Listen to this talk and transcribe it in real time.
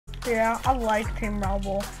Yeah, I like Team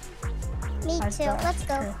Rumble. Me too. Let's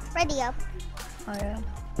go. Too. Ready up. I am.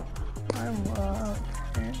 I love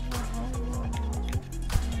Team Rumble.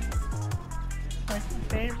 Like my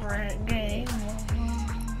favorite game.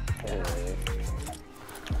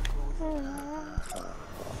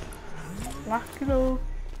 Lock it up.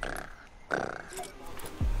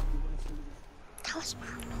 That was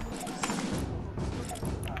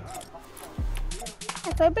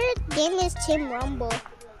my favorite game is Team Rumble.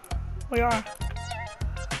 We are.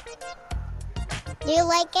 Do you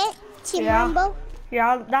like it? Team Yeah. Rumble?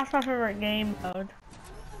 Yeah, that's my favorite game mode.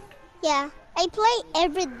 Yeah. I play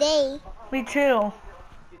every day. Me too.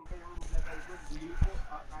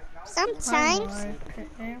 Sometimes.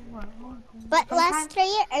 But last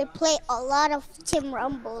year I played a lot of Team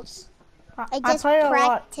Rumbles. I just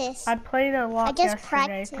practiced. I played a lot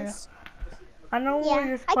yesterday too. I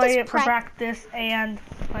normally just play it for practice and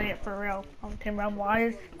play it for real on Team Rumble.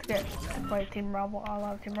 I just get to play Team Rumble. I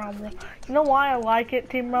love Team Rumble. You know why I like it,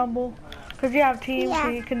 Team Rumble? Because you have teams so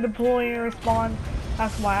you can deploy and respond.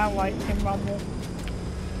 That's why I like Team Rumble.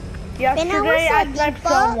 Yesterday I sniped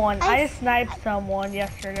someone. I sniped someone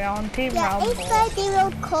yesterday on Team Rumble. Yeah, I thought they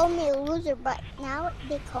will call me a loser, but now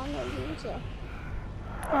they call me a loser.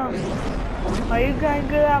 Are you going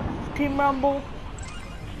good at Team Rumble?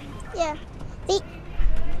 Yeah.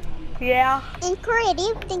 Yeah. In Korea,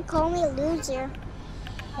 they call me a loser.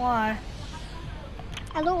 Why?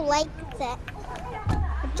 I don't like that.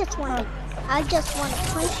 I just want to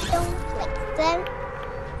punch them like that.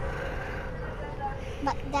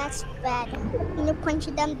 But that's bad. When you punch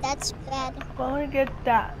them, that's bad. Let me get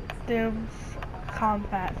that Doom's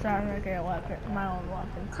combat so I'm gonna get a weapon, my own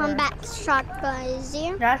weapon. Combat shotgun is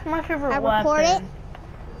here. That's my favorite weapon.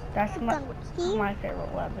 That's my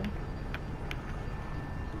favorite weapon.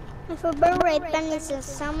 My favorite weapon is a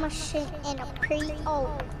submachine and a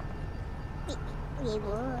Oh,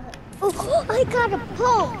 I got a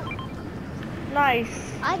pump.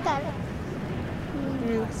 Nice. I got it.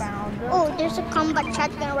 You found it. Oh, there's a combat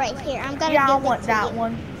shotgun right here. I'm gonna give it to you. Yeah, I want that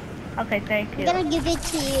one. Okay, thank you. I'm gonna give it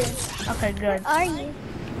to you. Okay, good. Where are you?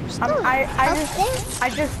 I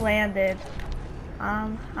just landed.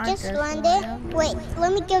 I just landed? Wait,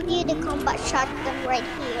 let me give you the combat shotgun right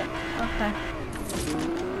here. Okay.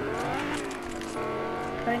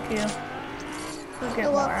 Thank you. We'll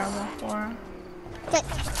get more ammo for her.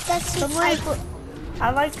 I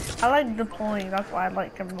like deploying. That's why I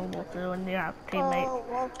like Team Rumble too, and you have teammates.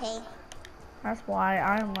 Oh, okay. That's why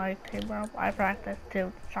I like Team Rumble. I practice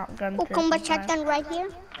too, shotgun too. Oh, combat shotgun right here.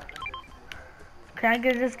 Can I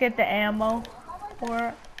just get the ammo for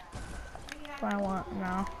it? That's what I want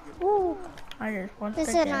now. Ooh. I just want this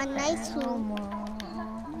to get is a nice ammo.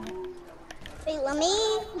 Wait, let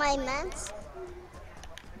me my mask.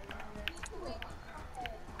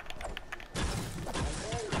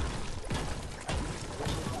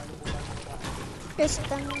 There's a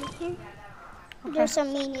gun right here. Okay. There's some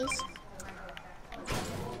minis.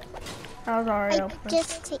 That was already open.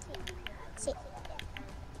 Just take.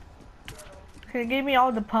 Okay, give me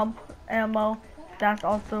all the pump ammo. That's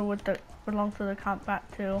also belongs to the combat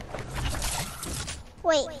too.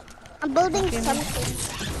 Wait, I'm building something.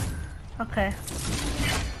 Okay.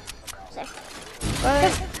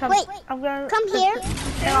 Wait, I'm gonna come here.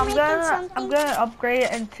 And I'm gonna upgrade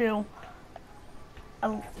it into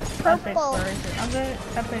a purple. I'm gonna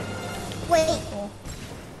epic. Wait. Purple.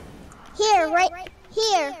 Here, right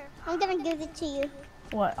here. I'm gonna give it to you.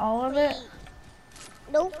 What? All of it?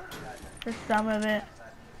 Nope. Just some of it.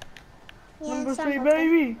 Yeah, Number 3,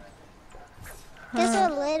 baby. Just a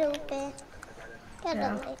little bit. Just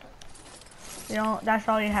yeah. a little. You know, that's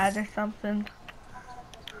all you had or something.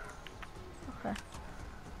 Okay.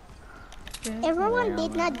 Everyone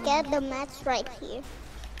did not get the match right here.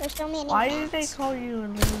 There's so many. Why did they call you a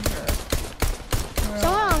loser?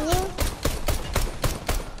 Someone on you.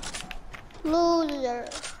 Loser.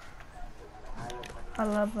 I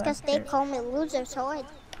love that. Because they call me loser, so I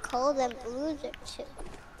call them loser too.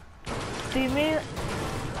 Do you mean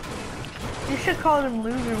you should call them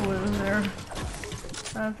loser?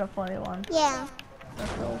 That's a funny one. Yeah.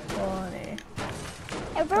 That's so funny.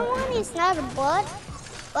 Everyone is not a bot,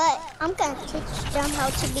 but I'm gonna teach them how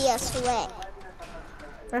to be a sweat.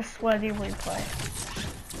 They're sweaty when we play.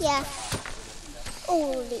 Yeah.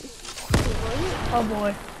 Holy. Oh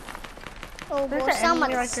boy. Oh boy,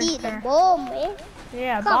 someone see the bomb, eh?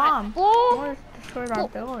 Yeah, bomb. Bomb. Destroyed our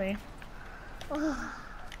building. Boom!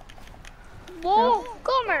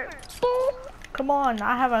 Come here! Boom! Come on,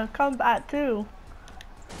 I have a combat too.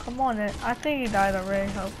 Come on, I think he died already.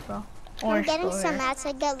 Hope so. Or I'm getting some mats.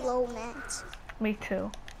 I get low mats. Me too.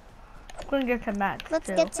 gonna get some mats. Let's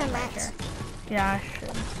get some mats. Yeah, I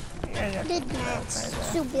should. Good mats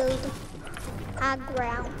to build a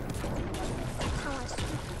ground.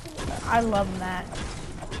 I love mats.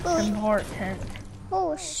 It's important.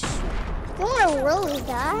 Oh sh! You wanna really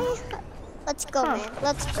die? Let's go, man.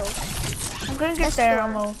 Let's go. I'm gonna get the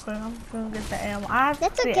ammo. I'm gonna get the ammo.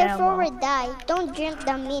 That's okay before we die. Don't drink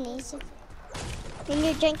the minis. Can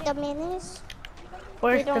you drink the minis?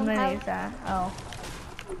 Where's the minis at? Oh.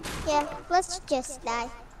 Yeah, let's just die.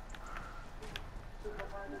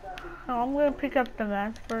 No, I'm gonna pick up the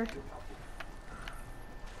mats first.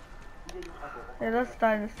 Yeah, let's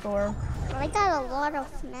die in the storm. I got a lot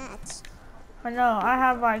of mats. I know, I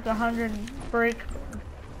have like 100 brick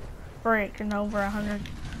and over 100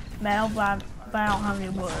 metal, but I don't have any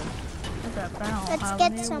wood. Let's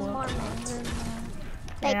get some more mats.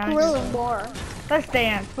 Like really more. Let's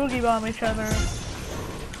dance, boogie bomb each other.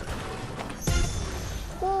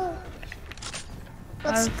 Ooh.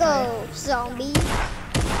 Let's go, zombie.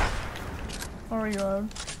 Or reload.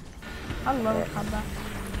 I love combat.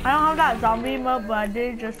 I don't have that zombie mode, but I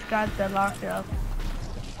did just got the lock up.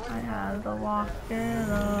 I had to lock it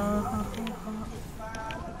up.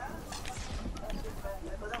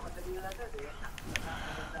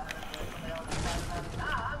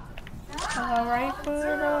 Right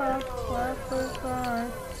foot up, left foot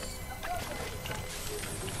front.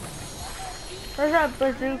 Where's that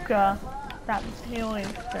bazooka? That healing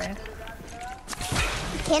thing.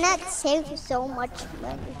 You cannot save so much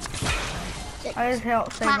money. I just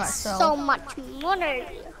help save myself. So much money.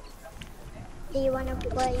 Do you want to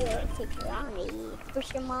play your fish money?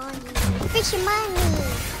 Fish money.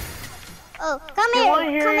 Oh, come here. You want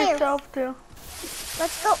to hear come yourself here. too?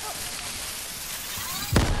 Let's go.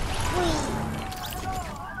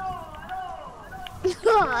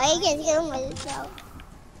 Oh, I can kill myself.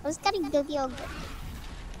 I was gonna give you a good.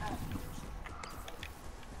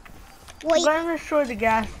 Wait. I'm gonna destroy the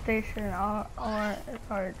gas station or it's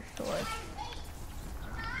already destroyed.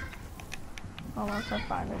 Unless I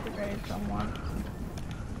find it today someone.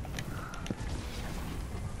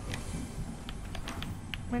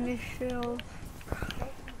 Mini shields.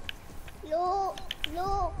 Look.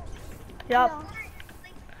 Yup.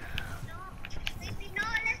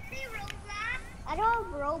 I don't have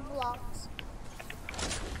Roblox.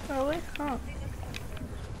 Really? Huh.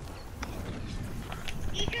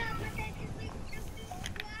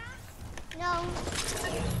 No.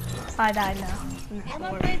 I died now.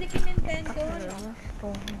 Emang pwede ki Nintendo, no?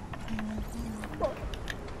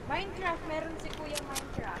 Minecraft, meron si Kuya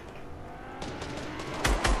Minecraft.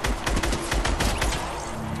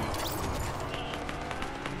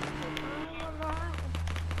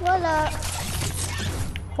 Wala.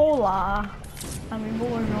 Hola. I mean,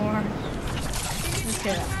 bonjour.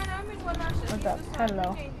 Okay. What's up?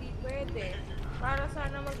 Hello. Hindi pwede. Para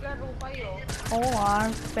sana maglaro kayo.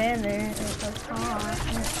 Hola, Spanish. It's a song.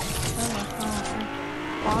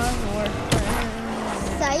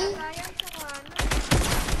 Say.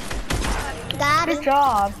 Got it. Good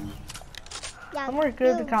job. Yeah, I'm really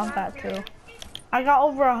good at combat too. I got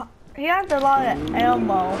over. He had a lot of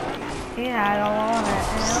ammo. He had a lot of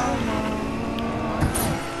ammo.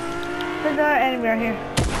 There's another enemy right here.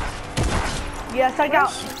 Yes, I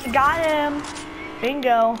got him.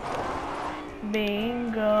 Bingo.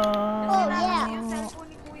 Bingo. Oh yeah.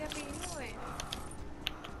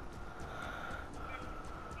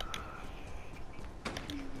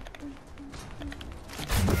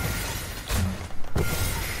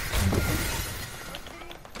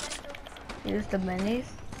 Use the minis.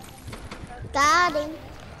 Got him.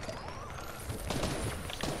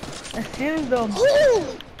 As soon as the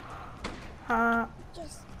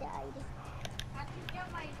Just died.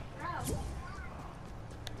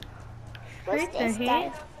 What's this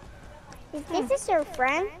guy? Is this your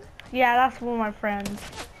friend? Yeah, that's one of my friends.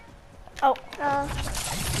 Oh.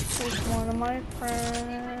 He's one of my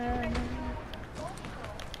friends.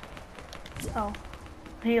 Oh.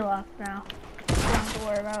 He left now. Don't have to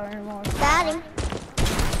worry about it anymore. Got him.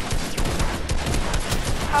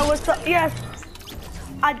 I was so, yes.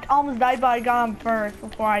 I almost died, but I got him first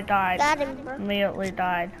before I died. Got him, bro. Immediately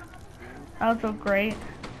died. That was so great.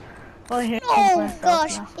 Well, here, Oh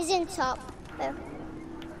gosh, he's in top. There.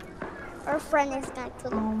 Our friend is not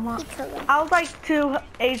killed. Oh my. He killed him. I was like 2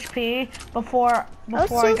 HP before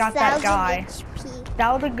I got that guy. HP.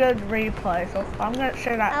 That was a good replay, so I'm gonna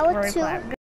share that I was replay.